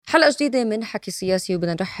حلقة جديدة من حكي سياسي،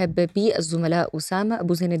 وبدنا نرحب بالزملاء أسامة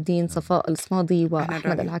أبو زين الدين، صفاء الصمادي،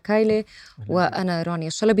 وأحمد العكايلة، وأنا رانيا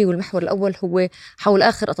الشلبي. والمحور الأول هو حول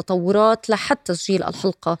آخر التطورات لحد تسجيل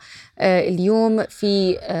الحلقة اليوم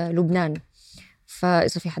في لبنان.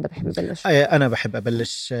 فإذا في حدا بحب يبلش. أنا بحب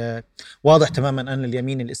أبلش. واضح تماما أن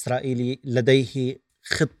اليمين الإسرائيلي لديه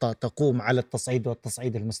خطة تقوم على التصعيد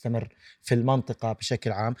والتصعيد المستمر في المنطقة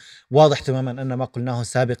بشكل عام. واضح تماما أن ما قلناه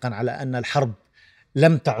سابقا على أن الحرب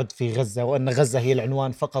لم تعد في غزة، وأن غزة هي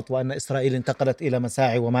العنوان فقط، وأن إسرائيل انتقلت إلى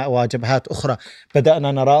مساعي وجبهات أخرى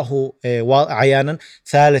بدأنا نراه عيانا.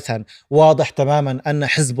 ثالثا، واضح تماما أن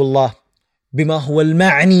حزب الله بما هو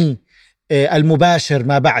المعني المباشر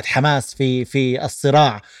ما بعد حماس في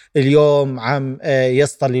الصراع اليوم عم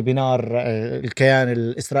يصطلي بنار الكيان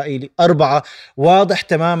الإسرائيلي. 4، واضح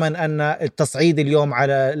تماما أن التصعيد اليوم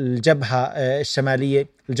على الجبهة الشمالية،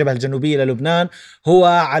 الجبهة الجنوبية للبنان، هو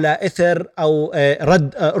على إثر أو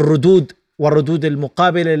رد الردود والردود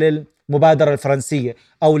المقابلة للمبادرة الفرنسية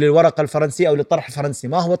أو للورقة الفرنسية أو للطرح الفرنسي.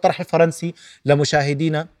 ما هو الطرح الفرنسي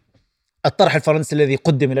لمشاهدينا؟ الطرح الفرنسي الذي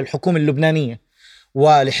قدم للحكومة اللبنانية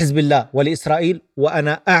ولحزب الله ولإسرائيل،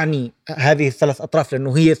 وأنا أعني هذه الثلاث أطراف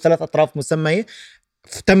لأنه هي الثلاث أطراف مسمية.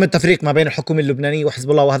 تم التفريق ما بين الحكومة اللبنانية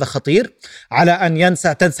وحزب الله، وهذا خطير، على أن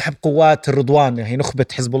تنسحب قوات الرضوان، يعني نخبة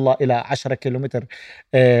حزب الله إلى 10 كيلومتر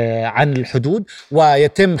عن الحدود،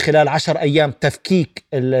 ويتم خلال 10 أيام تفكيك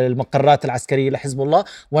المقرات العسكرية لحزب الله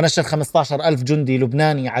ونشر 15,000 جندي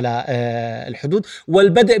لبناني على الحدود،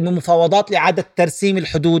 والبدء بمفاوضات لإعادة ترسيم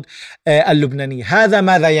الحدود اللبنانية. هذا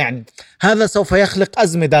ماذا يعني؟ هذا سوف يخلق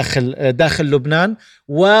أزمة داخل لبنان،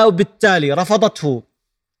 وبالتالي رفضوا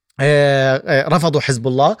حزب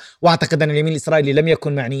الله، واعتقد أن اليمين الإسرائيلي لم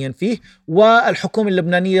يكن معنيا فيه، والحكومة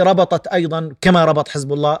اللبنانية ربطت أيضا كما ربط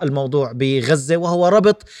حزب الله الموضوع بغزة، وهو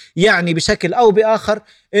ربط يعني بشكل أو بآخر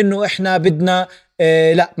أنه إحنا بدنا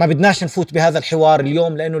لا، ما بدناش نفوت بهذا الحوار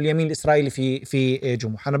اليوم لأنه اليمين الإسرائيلي في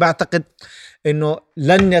جموح. أنا بعتقد أنه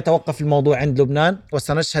لن يتوقف الموضوع عند لبنان،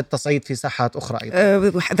 وسنشهد تصعيد في ساحات أخرى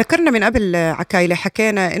أيضا. ذكرنا من قبل عكايلة،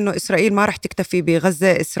 حكينا أنه إسرائيل ما رح تكتفي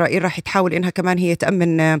بغزة، إسرائيل رح تحاول أنها كمان هي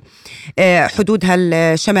تأمن حدودها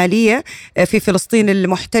الشمالية في فلسطين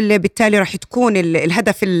المحتلة. بالتالي رح تكون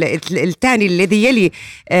الهدف الثاني الذي يلي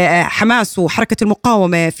حماس وحركة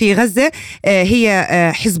المقاومة في غزة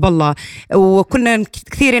هي حزب الله. وكنا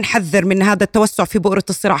كثير نحذر من هذا التوسع في بؤرة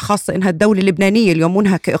الصراع، خاصة أنها الدولة اللبنانية اليوم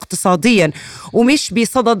منهكة اقتصاديا ومش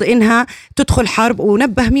بصدد إنها تدخل حرب.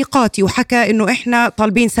 ونبه ميقاتي وحكى إنه إحنا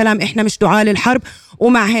طالبين سلام، إحنا مش دعاة للحرب.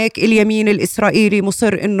 ومع هيك اليمين الإسرائيلي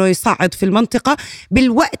مصر إنه يصعد في المنطقة،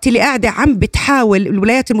 بالوقت اللي قاعدة عم بتحاول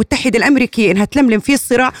الولايات المتحدة الأمريكية إنها تلملم فيه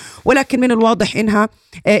الصراع، ولكن من الواضح إنها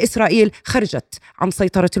إسرائيل خرجت عن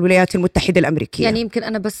سيطرة الولايات المتحدة الأمريكية. يعني يمكن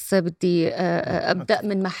أنا بس بدي أبدأ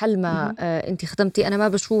من محل ما أنت ختمتي. أنا ما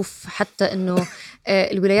بشوف حتى إنه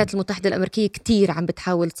الولايات المتحدة الأمريكية كتير عم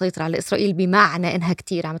بتحاول تسيطر على إسرائيل، بمعنى إنها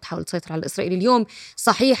كتير عم بتحاول تسيطر على إسرائيل. اليوم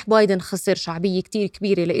صحيح بايدن خسر شعبية كتير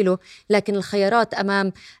كبيرة لإله، لكن الخيارات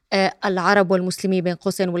أمام العرب والمسلمين بين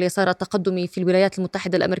قوسين واليسار التقدمي في الولايات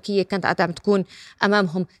المتحدة الأمريكية كانت عم تكون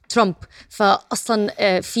أمامهم ترامب.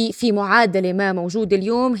 فأصلا في معادلة ما موجودة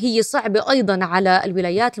اليوم هي صعبة أيضا على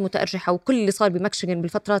الولايات المتأرجحة. وكل اللي صار بمكشغن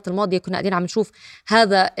بالفترات الماضية كنا قاعدين عم نشوف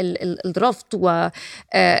هذا الرفض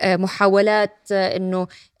ومحاولات إنه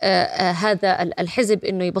هذا الحزب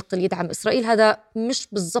إنه يبطل يدعم إسرائيل. هذا مش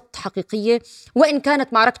بالضبط حقيقية، وإن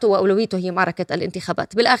كانت معركته وأولويته هي معركة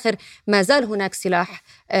الانتخابات. بالآخر ما زال هناك سلاح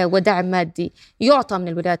ودعم مادي يعطى من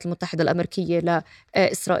الولايات المتحدة الأمريكية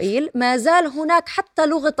لإسرائيل. ما زال هناك حتى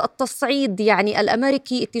لغة التصعيد يعني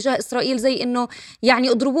الأمريكي اتجاه إسرائيل، زي إنه يعني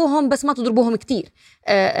اضربوهم بس ما تضربوهم كتير،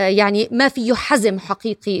 يعني ما فيه حزم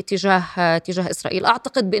حقيقي تجاه إسرائيل.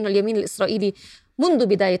 أعتقد بأن اليمين الإسرائيلي منذ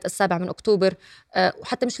بداية 7 أكتوبر،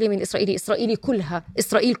 وحتى مش اليمين الإسرائيلي،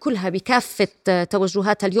 إسرائيل كلها بكافة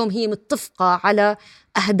توجهاتها اليوم هي متفقة على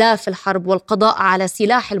أهداف الحرب والقضاء على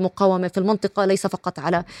سلاح المقاومة في المنطقة، ليس فقط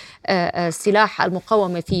على سلاح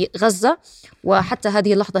المقاومة في غزة. وحتى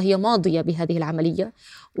هذه اللحظة هي ماضية بهذه العملية،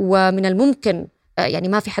 ومن الممكن يعني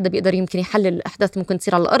ما في حدا بيقدر يمكن يحلل الأحداث ممكن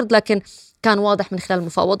تصير على الأرض، لكن كان واضح من خلال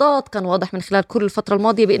المفاوضات، كان واضح من خلال كل الفترة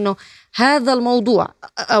الماضية بأنه هذا الموضوع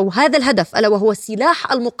أو هذا الهدف ألا وهو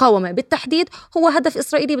سلاح المقاومة بالتحديد هو هدف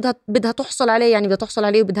إسرائيلي بدها تحصل عليه، يعني بدها تحصل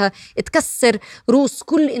عليه وبدها تكسر روس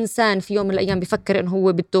كل إنسان في يوم من الأيام بيفكر إنه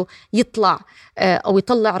هو بده يطلع أو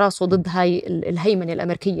يطلع راسه ضد هاي الهيمنة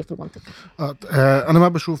الأمريكية في المنطقة. أنا ما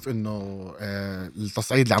بشوف إنه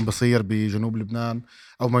التصعيد اللي عم بصير بجنوب لبنان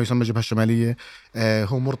أو ما يسمى الجبهة الشمالية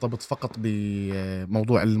هو مرتبط فقط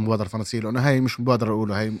بموضوع المبادرة الفرنسية، لأنه هاي مش مبادرة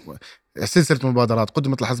أولى، هاي سلسلة مبادرات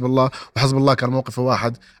قدمت لحزب الله، وحزب الله كان موقفه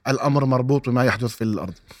واحد: الأمر مربوط بما يحدث في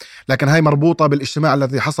الأرض. لكن هاي مربوطة بالاجتماع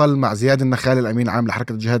الذي حصل مع زياد النخالي الأمين العام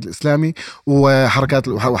لحركة الجهاد الإسلامي وحركات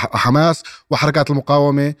حماس وحركات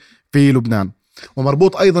المقاومة في لبنان،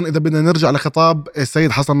 ومربوط أيضا إذا بدنا نرجع لخطاب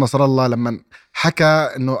السيد حسن نصر الله لما حكى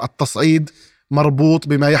إنه التصعيد مربوط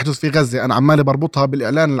بما يحدث في غزة. أنا عمالي بربطها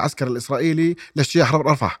بالإعلان العسكري الإسرائيلي لاجتياح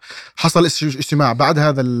رفح. حصل اجتماع بعد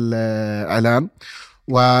هذا الإعلان،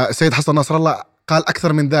 والسيد حسن نصر الله قال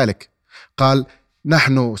أكثر من ذلك، قال: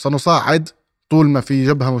 نحن سنصعد طول ما في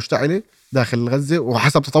جبهة مشتعلة داخل غزة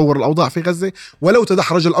وحسب تطور الأوضاع في غزة، ولو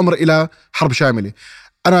تدحرج الأمر إلى حرب شاملة.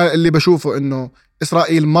 أنا اللي بشوفه إنه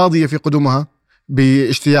إسرائيل ماضية في قدومها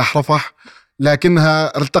باجتياح رفح،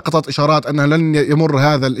 لكنها التقطت إشارات أنها لن يمر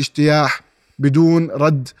هذا الاجتياح بدون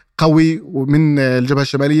رد قوي من الجبهة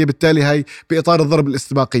الشمالية، بالتالي هاي بإطار الضرب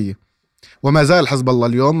الاستباقية. وما زال حزب الله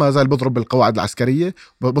اليوم ما زال بضرب بالقواعد العسكرية،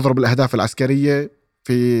 بضرب الأهداف العسكرية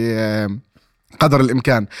في قدر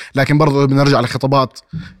الإمكان. لكن برضو بنرجع لخطابات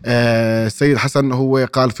السيد حسن، هو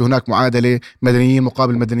قال في هناك معادلة مدنيين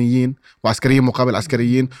مقابل مدنيين وعسكريين مقابل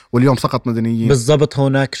عسكريين، واليوم سقط مدنيين. بالضبط،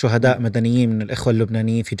 هناك شهداء مدنيين من الإخوة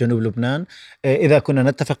اللبنانيين في جنوب لبنان. إذا كنا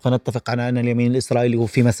نتفق فنتفق على أن اليمين الإسرائيلي هو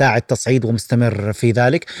في مساعي تصعيد ومستمر في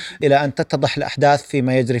ذلك إلى أن تتضح الأحداث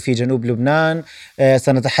فيما يجري في جنوب لبنان.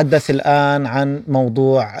 سنتحدث الآن عن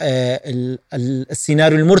موضوع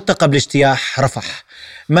السيناريو المرتقب لاجتياح رفح.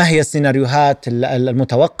 ما هي السيناريوهات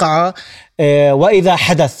المتوقعة؟ وإذا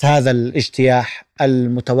حدث هذا الاجتياح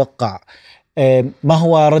المتوقع، ما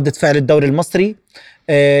هو ردة فعل الدولة المصري؟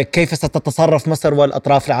 كيف ستتصرف مصر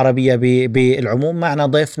والأطراف العربية بالعموم؟ معنا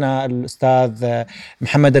ضيفنا الأستاذ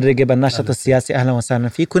محمد الرقب، الناشط السياسي. أهلا وسهلا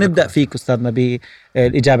فيك، ونبدأ فيك أستاذنا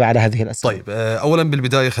بالإجابة على هذه الأسئلة. طيب، أولا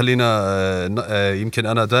بالبداية خلينا يمكن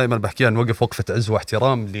أنا دائما بحكيها نوقف وقفة عز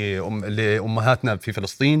واحترام لأمهاتنا في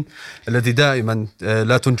فلسطين، الذي دائما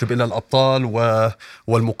لا تنجب إلا الأبطال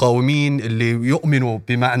والمقاومين اللي يؤمنوا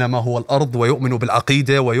بمعنى ما هو الأرض، ويؤمنوا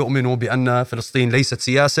بالعقيدة، ويؤمنوا بأن فلسطين ليست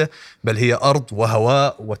سياسة بل هي أرض وهواء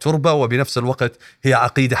وتربة، وبنفس الوقت هي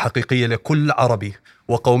عقيدة حقيقية لكل عربي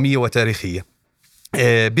وقومية وتاريخية.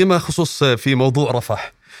 بما خصوص في موضوع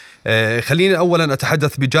رفح، خليني أولا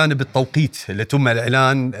أتحدث بجانب التوقيت اللي تم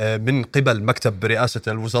الإعلان من قبل مكتب رئاسة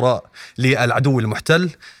الوزراء للعدو المحتل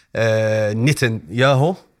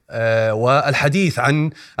نتنياهو، والحديث عن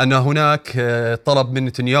أن هناك طلب من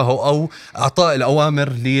نتنياهو أو أعطاء الأوامر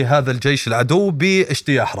لهذا الجيش العدو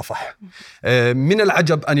باجتياح رفح. من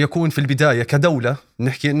العجب أن يكون في البداية كدولة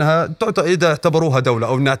نحكي أنها إذا اعتبروها دولة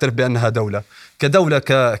أو نعترف بأنها دولة، كدولة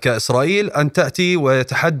كإسرائيل، أن تأتي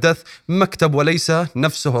ويتحدث مكتب وليس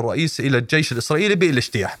نفسه الرئيس إلى الجيش الإسرائيلي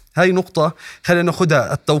بالاجتياح. هاي نقطة خلينا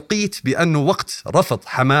نأخذها. التوقيت بأنه وقت رفض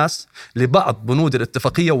حماس لبعض بنود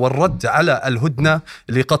الاتفاقية والرد على الهدنة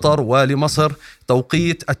لقطر ولمصر،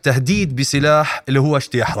 توقيت التهديد بسلاح اللي هو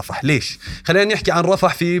اجتياح رفح. ليش؟ خلينا نحكي عن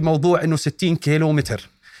رفح في موضوع أنه 60 كيلومتر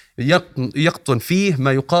يقطن فيه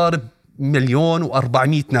ما يقارب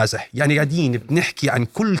 1,400,000 نازح، يعني قاعدين بنحكي عن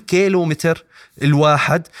كل كيلومتر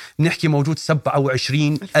الواحد نحكي موجود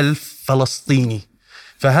 27,000 فلسطيني.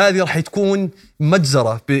 فهذه رح تكون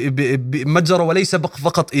مجزرة مجزرة وليس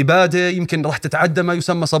فقط إبادة. يمكن رح تتعدى ما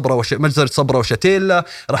يسمى مجزرة صبرا وشتيلا،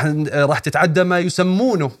 رح تتعدى ما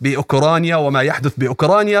يسمونه بأوكرانيا وما يحدث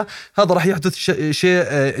بأوكرانيا. هذا رح يحدث شيء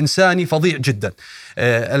إنساني فظيع جدا.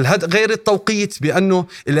 غير التوقيت بأنه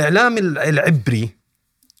الإعلام العبري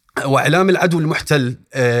وإعلام العدو المحتل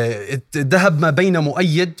ذهب ما بين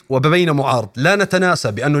مؤيد وبين معارض. لا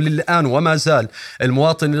نتناسى بأنه للآن وما زال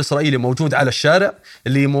المواطن الإسرائيلي موجود على الشارع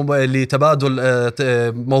لتبادل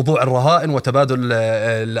موضوع الرهائن وتبادل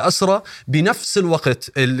الأسرى. بنفس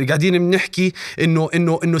الوقت اللي قاعدين بنحكي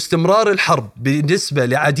إنه استمرار الحرب بالنسبة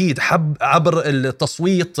لعديد عبر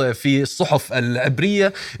التصويت في الصحف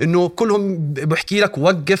العبرية، إنه كلهم بحكي لك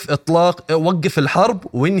وقف الحرب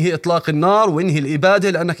وانهي إطلاق النار وانهي الإبادة،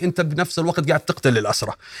 لأنك أنت بنفس الوقت قاعد تقتل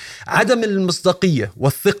الأسرى. عدم المصداقية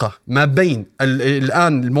والثقة ما بين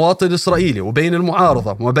الآن المواطن الإسرائيلي وبين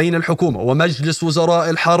المعارضة وبين الحكومة ومجلس وزراء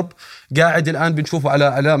الحرب قاعد الآن بنشوفه على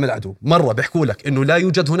إعلام العدو. مرة بيحكوا لك إنه لا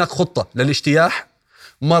يوجد هناك خطة للاجتياح،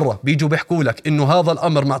 مرة بيجوا بيحكوا لك إنه هذا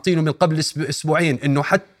الأمر معطينه من قبل أسبوعين، إنه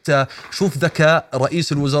حتى حتى شوف ذكاء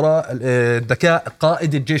رئيس الوزراء، ذكاء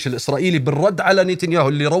قائد الجيش الإسرائيلي بالرد على نتنياهو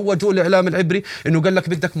اللي روجوا الإعلام العبري إنه قال لك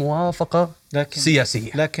بدك موافقة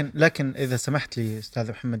سياسية. لكن إذا سمحت لي أستاذ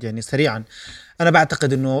محمد يعني سريعا، أنا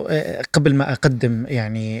بعتقد أنه قبل ما أقدم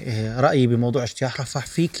يعني رأيي بموضوع اجتياح رفح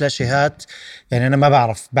في كلاشيهات، يعني أنا ما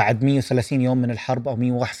بعرف بعد 130 يوم من الحرب أو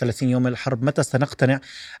 131 يوم من الحرب متى سنقتنع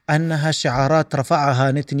أنها شعارات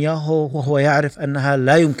رفعها نتنياهو وهو يعرف أنها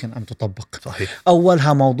لا يمكن أن تطبق. صحيح.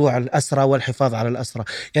 أولها موضوع الأسرى والحفاظ على الأسرى.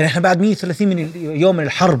 يعني إحنا بعد 130 من يوم من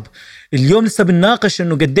الحرب اليوم لسه بنناقش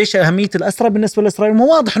أنه قديش أهمية الأسرى بالنسبة لإسرائيل، ما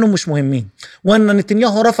واضح أنه مش مهمين، وأن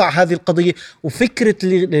نتنياهو رفع هذه القضية. وفكرة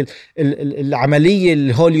العملية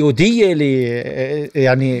الهوليودية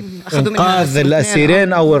يعني إنقاذ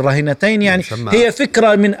الأسيرين أو الرهينتين يعني هي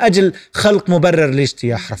فكرة من أجل خلق مبرر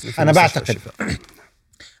لاجتياح رفح. أنا بعتقد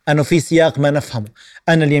أنه في سياق ما نفهمه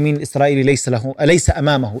أن اليمين الإسرائيلي ليس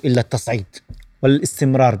أمامه إلا التصعيد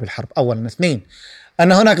والاستمرار بالحرب أولا. اثنين،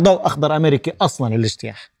 أن هناك ضوء أخضر أمريكي أصلا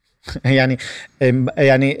للاجتياح. يعني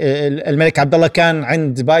الملك عبد الله كان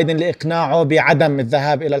عند بايدن لإقناعه بعدم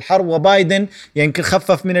الذهاب إلى الحرب، وبايدن يمكن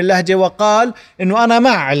خفف من اللهجة وقال إنه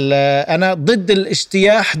أنا ضد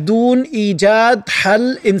الاجتياح دون إيجاد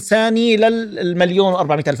حل إنساني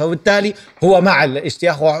لل1,400,000، وبالتالي هو مع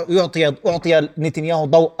الاجتياح وأعطي نتنياهو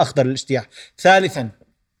ضوء أخضر للاجتياح. ثالثا،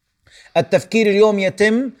 التفكير اليوم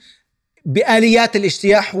يتم بآليات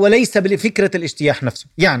الاجتياح وليس بفكرة الاجتياح نفسه.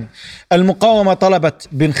 يعني المقاومة طلبت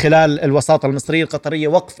من خلال الوساطة المصرية القطرية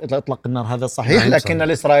وقف إطلاق النار، هذا صحيح، لكن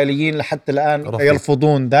الإسرائيليين لحتى الآن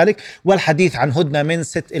يرفضون ذلك، والحديث عن هدنة من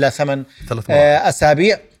 6 إلى 8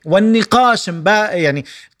 أسابيع. والنقاش يعني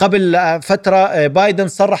قبل فترة بايدن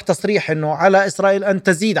صرح تصريح أنه على إسرائيل أن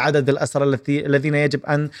تزيد عدد الأسرى الذين يجب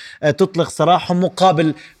أن تطلق سراحهم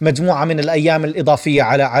مقابل مجموعة من الأيام الإضافية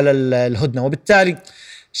على الهدنة. وبالتالي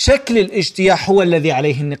شكل الاجتياح هو الذي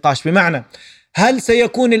عليه النقاش، بمعنى هل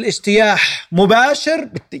سيكون الاجتياح مباشر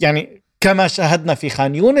يعني كما شاهدنا في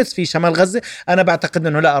خان يونس في شمال غزة؟ أنا بعتقد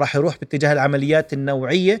أنه لا، راح يروح باتجاه العمليات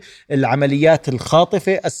النوعية، العمليات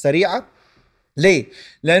الخاطفة السريعة. ليه؟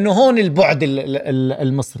 لأنه هون البعد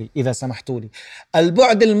المصري، إذا سمحتوا لي،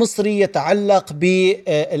 البعد المصري يتعلق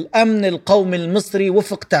بالأمن القومي المصري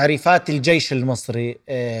وفق تعريفات الجيش المصري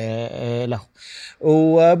له.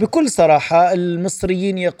 وبكل صراحة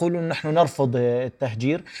المصريين يقولون نحن نرفض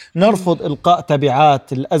التهجير، نرفض إلقاء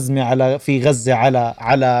تبعات الأزمة في غزة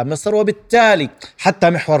على مصر، وبالتالي حتى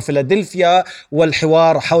محور فيلادلفيا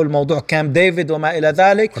والحوار حول موضوع كامب ديفيد وما إلى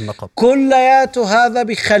ذلك، كلياته هذا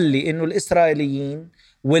بيخلي إنه الإسرائيليين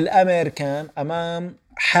والأمريكان أمام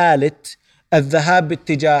حالة الذهاب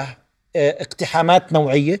باتجاه اقتحامات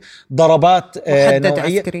نوعية، ضربات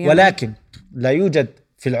نوعية، ولكن لا يوجد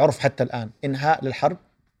في العرف حتى الآن إنهاء للحرب،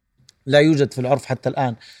 لا يوجد في العرف حتى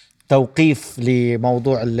الآن توقيف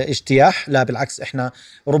لموضوع الاجتياح، لا بالعكس، إحنا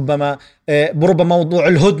ربما موضوع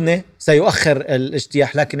الهدنة سيؤخر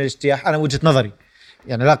الاجتياح، لكن الاجتياح أنا وجهة نظري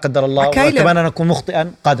يعني لا قدر الله وكمان أنا أكون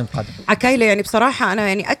مخطئا قادم عكايلة. يعني بصراحة أنا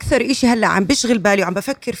يعني أكثر إشي هلأ عم بشغل بالي وعم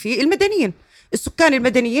بفكر فيه المدنيين، السكان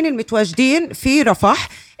المدنيين المتواجدين في رفح،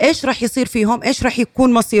 إيش رح يصير فيهم، إيش رح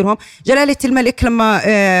يكون مصيرهم. جلالة الملك لما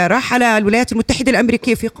راح على الولايات المتحدة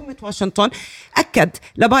الأمريكية في قمة واشنطن أكد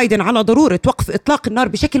لبايدن على ضرورة وقف إطلاق النار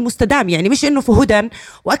بشكل مستدام، يعني مش إنه في هدن،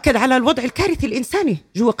 وأكد على الوضع الكارثي الإنساني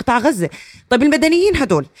جوا قطاع غزة. طيب المدنيين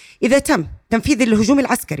هدول إذا تم تنفيذ الهجوم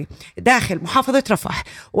العسكري داخل محافظة رفح،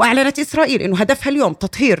 وأعلنت إسرائيل إنه هدفها اليوم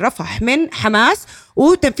تطهير رفح من حماس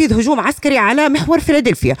وتنفيذ هجوم عسكري على محور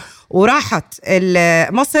فيلادلفيا، وراحت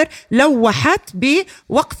مصر لوحت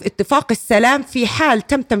بوقف اتفاق السلام في حال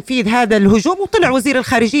تم تنفيذ هذا الهجوم. وطلع وزير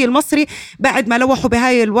الخارجية المصري بعد ما لوحوا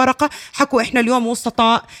بهاي الورقة حكوا إحنا اليوم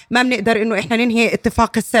وسطاء، ما بنقدر إنه إحنا ننهي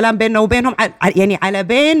اتفاق السلام بيننا وبينهم، يعني على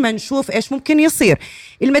بين ما نشوف إيش ممكن يصير.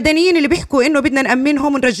 المدنيين اللي بيحكوا إنه بدنا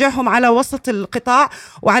نأمنهم ونرجعهم على وسط القطاع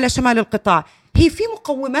وعلى شمال القطاع، هي في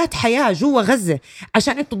مقومات حياة جوا غزة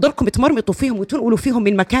عشان انتوا تضلكم تمرمطوا فيهم وتنقلوا فيهم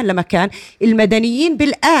من مكان لمكان. المدنيين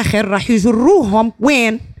بالآخر راح يجروهم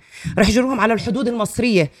وين؟ راح يجروهم على الحدود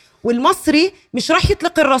المصرية، والمصري مش راح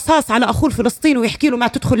يطلق الرصاص على أخوه الفلسطيني ويحكي له ما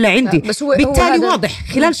تدخل لعندي. بالتالي واضح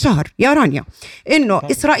خلال شهر يا رانيا إنه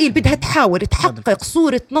إسرائيل بدها تحاول تحقق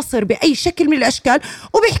صورة نصر بأي شكل من الأشكال،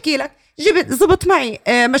 وبيحكي لك زبط معي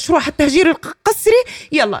مشروع التهجير القسري،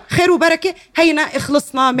 يلا خير وبركة، هينا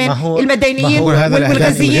اخلصنا من المدنيين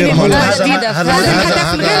والغزيين المتواجدين.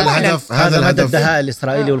 هذا الهدف الدهاء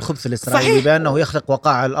الإسرائيلي والخبث الإسرائيلي بأنه يخلق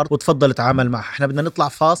وقائع على الأرض وتفضل تعامل معه. احنا بدنا نطلع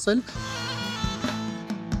فاصل.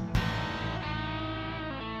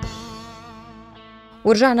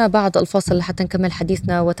 ورجعنا بعد الفاصل لحتى نكمل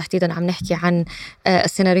حديثنا، وتحديدا عم نحكي عن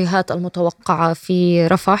السيناريوهات المتوقعة في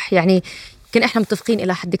رفح. يعني يمكن إحنا متفقين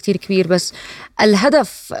إلى حد كتير كبير، بس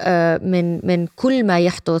الهدف من كل ما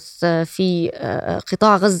يحدث في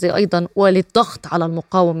قطاع غزة أيضا وللضغط على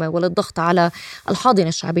المقاومة وللضغط على الحاضنة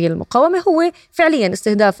الشعبية للمقاومة هو فعليا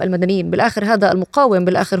استهداف المدنيين. بالآخر هذا المقاوم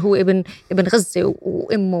بالآخر هو ابن غزة،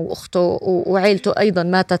 وأمه وأخته وعائلته أيضا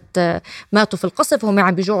ماتوا في القصف، وهم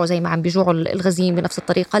عم بيجوعوا زي ما عم بيجوعوا الغزيين بنفس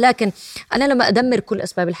الطريقة. لكن أنا لما أدمر كل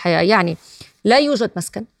أسباب الحياة، يعني لا يوجد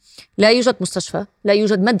مسكن، لا يوجد مستشفى، لا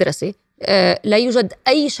يوجد مدرسة، لا يوجد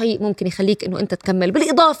أي شيء ممكن يخليك أنه أنت تكمل،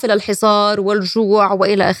 بالإضافة للحصار والجوع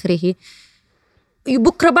وإلى آخره.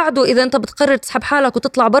 بكرة بعده إذا أنت بتقرر تسحب حالك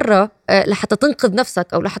وتطلع برا لحتى تنقذ نفسك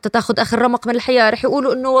أو لحتى تاخد آخر رمق من الحياة، رح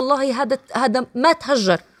يقولوا أنه والله هذا ما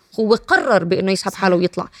تهجر، هو قرر بأنه يسحب حاله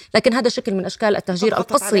ويطلع. لكن هذا شكل من أشكال التهجير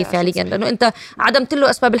القسري فعليا، لأنه أنت عدمت له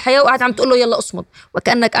أسباب الحياة وقاعد عم تقول له يلا أصمد،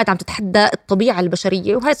 وكأنك قاعد عم تتحدى الطبيعة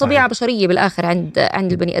البشرية، وهي طبيعة بشرية بالآخر عند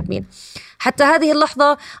البني آدمين. حتى هذه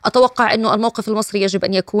اللحظة أتوقع أنه الموقف المصري يجب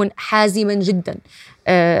أن يكون حازما جدا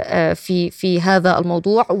في هذا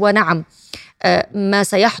الموضوع. ونعم، ما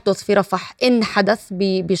سيحدث في رفح إن حدث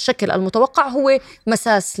بالشكل المتوقع هو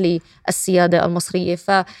مساس للسيادة المصرية.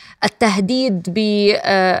 فالتهديد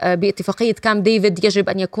باتفاقية كامب ديفيد يجب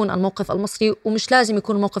أن يكون الموقف المصري، ومش لازم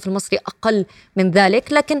يكون الموقف المصري أقل من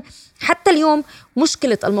ذلك. لكن حتى اليوم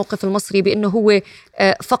مشكلة الموقف المصري بأنه هو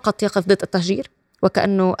فقط يقف ضد التهجير،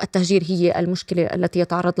 وكأنه التهجير هي المشكلة التي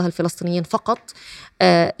يتعرض لها الفلسطينيين فقط،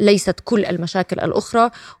 ليست كل المشاكل الأخرى.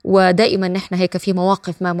 ودائما نحن هيك في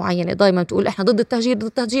مواقف ما معينة دائما تقول إحنا ضد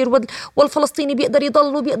التهجير والفلسطيني بيقدر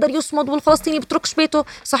يضل وبيقدر يصمد والفلسطيني بتركش بيته.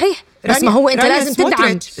 صحيح، بس ما هو أنت لازم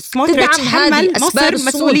تدعم هذه أسباب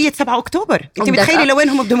مسؤولية 7 أكتوبر. أنت متخيلي لو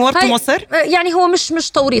وينهم بدهم يورطوا مصر؟ يعني هو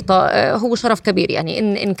مش توريطة، هو شرف كبير يعني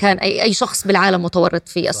إن كان أي شخص بالعالم متورط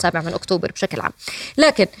في 7 أكتوبر بشكل عام.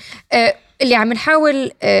 لكن اللي عم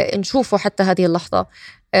نحاول نشوفه حتى هذه اللحظة،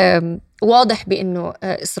 واضح بأنه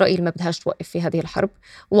إسرائيل ما بدهاش توقف في هذه الحرب،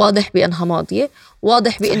 واضح بأنها ماضية،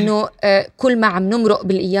 واضح بأنه كل ما عم نمرق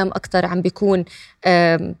بالأيام أكتر عم بيكون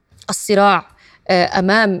الصراع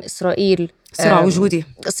أمام إسرائيل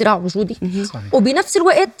صراع وجودي. وبنفس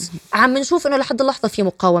الوقت عم نشوف إنه لحد اللحظة في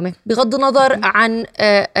مقاومة، بغض النظر عن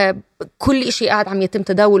كل إشي قاعد عم يتم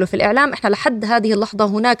تداوله في الإعلام. إحنا لحد هذه اللحظة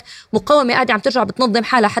هناك مقاومة قاعدة عم ترجع بتنظم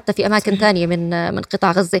حالها حتى في أماكن تانية من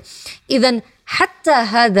قطاع غزة. إذن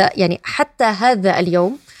حتى هذا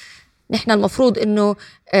اليوم نحن المفروض إنه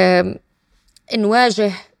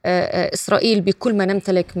نواجه إسرائيل بكل ما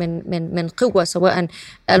نمتلك من قوة، سواء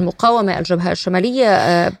المقاومة، الجبهة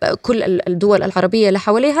الشمالية، كل الدول العربية اللي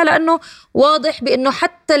حواليها، لأنه واضح بأنه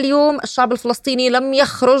حتى اليوم الشعب الفلسطيني لم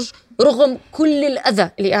يخرج رغم كل الأذى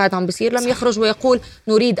اللي قاعد عم بيصير، لم يخرج ويقول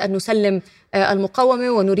نريد أن نسلم المقاومة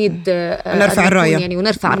ونريد نرفع الراية، يعني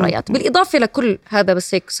ونرفع الرايات. بالإضافة لكل هذا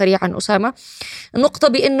بس هيك سريعا أسامة، النقطة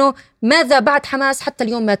بأنه ماذا بعد حماس حتى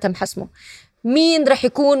اليوم ما تم حسمه. مين رح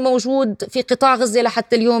يكون موجود في قطاع غزة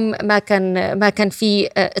لحتى اليوم؟ ما كان في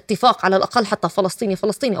اتفاق على الأقل حتى فلسطيني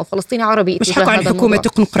أو فلسطيني عربي. مش حكوا عن حكومة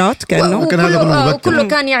تكنوقراط كأنه كله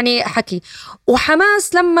كان يعني حكي.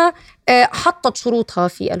 وحماس لما حطت شروطها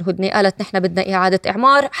في الهدنة قالت نحن بدنا إعادة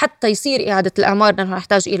إعمار، حتى يصير إعادة الإعمار نحن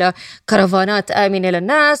نحتاج إلى كرفانات آمنة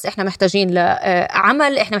للناس، إحنا محتاجين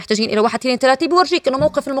لعمل، إحنا محتاجين إلى 1 2 3. بيورجيك إنه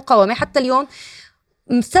موقف المقاومة حتى اليوم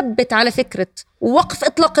مثبت على فكرة وقف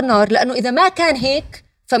إطلاق النار، لأنه إذا ما كان هيك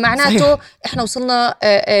فمعناته صحيح. إحنا وصلنا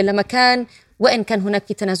لمكان، وإن كان هناك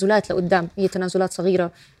تنازلات لقدام، هي تنازلات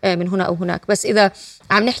صغيرة من هنا أو هناك، بس إذا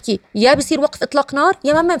عم نحكي يا بيصير وقف إطلاق نار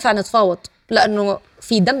يا ما ينفع نتفاوض، لأنه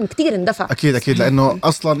في دم كتير اندفع. أكيد لأنه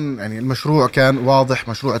أصلا يعني المشروع كان واضح،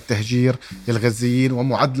 مشروع التهجير للغزيين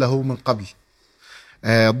ومعد له من قبل.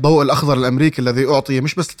 الضوء الأخضر الأمريكي الذي أعطي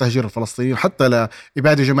مش بس لتهجير الفلسطينيين، حتى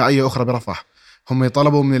لإبادة جماعية أخرى برفح. هم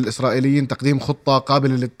يطلبوا من الإسرائيليين تقديم خطة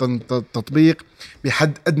قابلة للتطبيق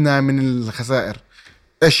بحد أدنى من الخسائر.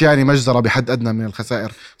 إيش يعني مجزرة بحد أدنى من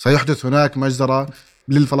الخسائر؟ سيحدث هناك مجزرة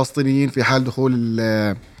للفلسطينيين في حال دخول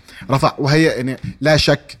رفح، وهي يعني لا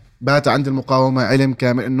شك بات عند المقاومة علم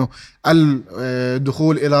كامل أنه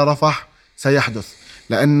الدخول إلى رفح سيحدث،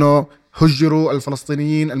 لأنه هجروا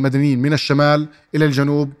الفلسطينيين المدنيين من الشمال إلى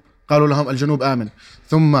الجنوب، قالوا لهم الجنوب آمن،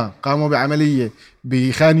 ثم قاموا بعملية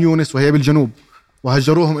بخان يونس وهي بالجنوب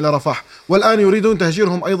وهجروهم إلى رفح، والآن يريدون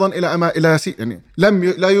تهجيرهم أيضا إلى يعني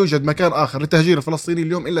لا يوجد مكان آخر لتهجير الفلسطيني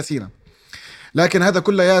اليوم إلا سيناء. لكن هذا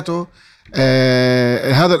كلياته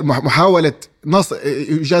هذا محاولة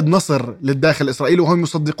إيجاد نصر للداخل الإسرائيلي، وهم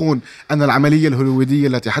يصدقون أن العملية الهوليودية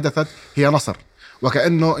التي حدثت هي نصر،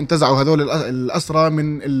 وكأنه انتزعوا هذول الأسرى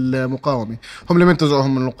من المقاومة. هم لم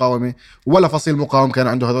ينتزعوهم من المقاومة، ولا فصيل مقاوم كان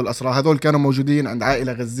عنده هذول الأسرى. هذول كانوا موجودين عند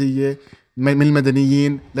عائلة غزية من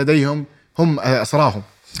المدنيين، لديهم هم أسراهم.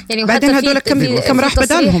 يعني بعدين هدول كم راح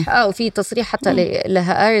بدالهم. وفي تصريح حتى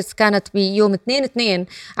لهاريس كانت بيوم 2/2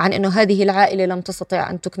 عن انه هذه العائله لم تستطع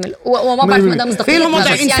ان تكمل، وما بعرف مدى مصداقيه. في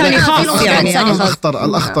وضع انساني خاص يعني.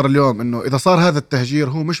 الاخطر اليوم انه اذا صار هذا التهجير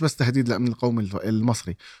هو مش بس تهديد للامن القومي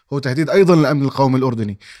المصري، هو تهديد ايضا للامن القومي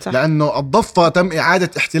الاردني. صح. لانه الضفه تم اعاده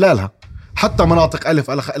احتلالها، حتى مناطق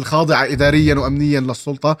ألف الخاضعة إداريا وأمنيا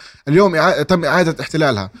للسلطة اليوم تم إعادة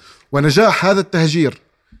احتلالها. ونجاح هذا التهجير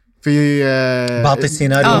في بعطي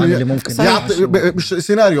السيناريو اللي ممكن مش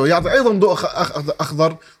سيناريو، يعطي أيضا ضوء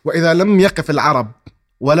أخضر. وإذا لم يقف العرب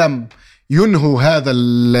ولم ينهوا هذا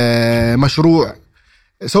المشروع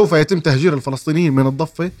سوف يتم تهجير الفلسطينيين من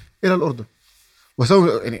الضفة إلى الأردن. وسوف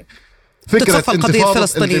يعني فكرة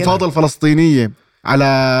الانتفاضة الفلسطينية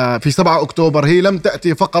في 7 أكتوبر هي لم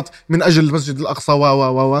تأتي فقط من أجل المسجد الأقصى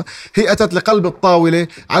هي أتت لقلب الطاولة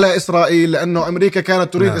على إسرائيل، لأنه أمريكا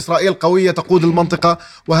كانت تريد إسرائيل قوية تقود المنطقة،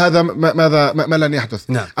 وهذا ما لن يحدث.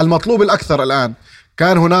 المطلوب الأكثر الآن،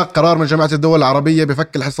 كان هناك قرار من جماعة الدول العربية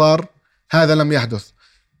بفك الحصار، هذا لم يحدث.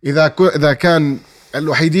 إذا كان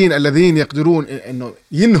الوحيدين الذين يقدرون أنه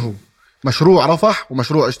ينهوا مشروع رفح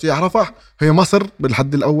ومشروع اجتياح رفح هي مصر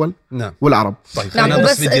بالحد الأول. نعم. والعرب. طيب. نعم.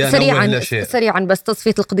 بس سريعا بس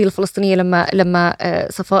تصفية القضية الفلسطينية لما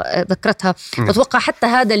صفاء ذكرتها، أتوقع حتى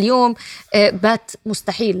هذا اليوم بات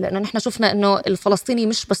مستحيل، لأنه نحن شفنا أنه الفلسطيني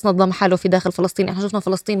مش بس نظم حاله في داخل فلسطين، نحن شفنا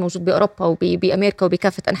فلسطين موجود بأوروبا وبأمريكا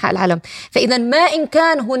وبكافة أنحاء العالم. فإذا ما إن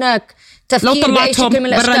كان هناك لو طلعتهم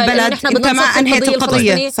برا البلد انت ما انهيت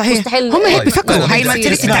القضيه. صحيح. هم هيك بفكروا، هاي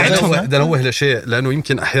الماتريس تاعتهم. بدنا نوه لشيء، لانه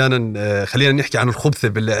يمكن احيانا خلينا نحكي عن الخبث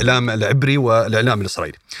بالاعلام العبري والاعلام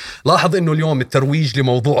الاسرائيلي. لاحظ انه اليوم الترويج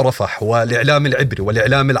لموضوع رفح والاعلام العبري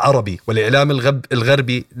والاعلام العربي والاعلام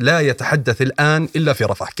الغربي لا يتحدث الان الا في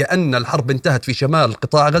رفح، كأن الحرب انتهت في شمال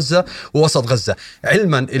قطاع غزه ووسط غزه.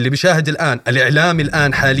 علما اللي بيشاهد الان الاعلام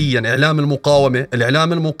الان حاليا اعلام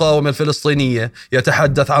المقاومه الفلسطينيه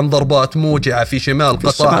يتحدث عن ضربات موجعة في شمال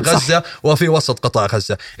قطاع غزة وفي وسط قطاع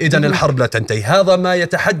غزة. إذن الحرب لا تنتهي. هذا ما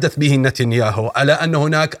يتحدث به نتنياهو، على أن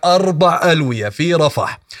هناك 4 ألوية في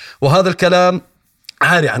رفح، وهذا الكلام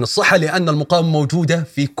عاري عن الصحة، لأن المقاومة موجودة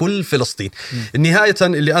في كل فلسطين. نهاية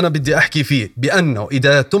اللي أنا بدي أحكي فيه بأنه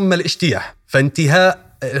إذا تم الاجتياح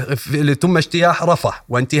تم اجتياح رفح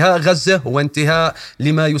وانتهاء غزة وانتهاء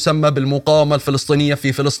لما يسمى بالمقاومة الفلسطينية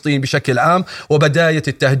في فلسطين بشكل عام، وبداية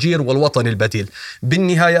التهجير والوطن البديل.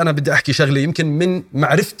 بالنهاية أنا بدي أحكي شغلة يمكن من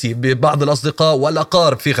معرفتي ببعض الأصدقاء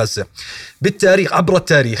والأقارب في غزة بالتاريخ، عبر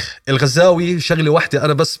التاريخ الغزاوي شغلة واحدة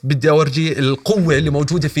أنا بس بدي أورجي القوة اللي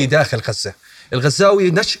موجودة في داخل غزة.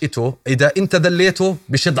 الغزاوي نشأته إذا أنت ذليته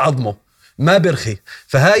بشد عظمه ما برخي.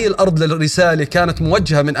 فهاي الأرض للرسالة كانت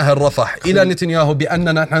موجهة من أهل رفح إلى نتنياهو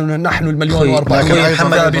بأننا نحن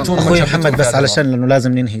 1,400,000 أخوي محمد. بس علشان لأنه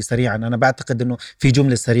لازم ننهي سريعا، أنا بعتقد أنه في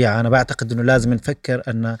جملة سريعة، أنا بعتقد أنه لازم نفكر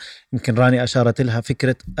أن يمكن راني أشارت لها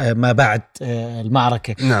فكرة ما بعد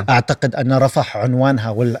المعركة. نعم. أعتقد أن رفح عنوانها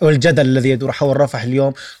والجدل الذي يدور حول رفح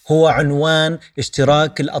اليوم هو عنوان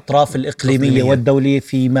اشتراك الأطراف الإقليمية والدولية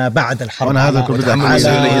فيما بعد الحرب. وأنا هذا كل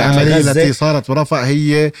العملية التي صارت برفح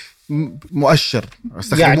هي مؤشر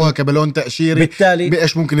استخدموها يعني كبالون تأشيري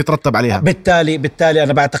بإيش ممكن يترتب عليها. بالتالي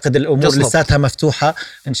أنا بعتقد الأمور لساتها مفتوحة.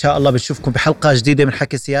 إن شاء الله بنشوفكم بحلقة جديدة من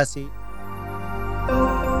حكي سياسي.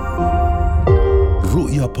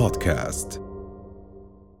 رؤيا بودكاست.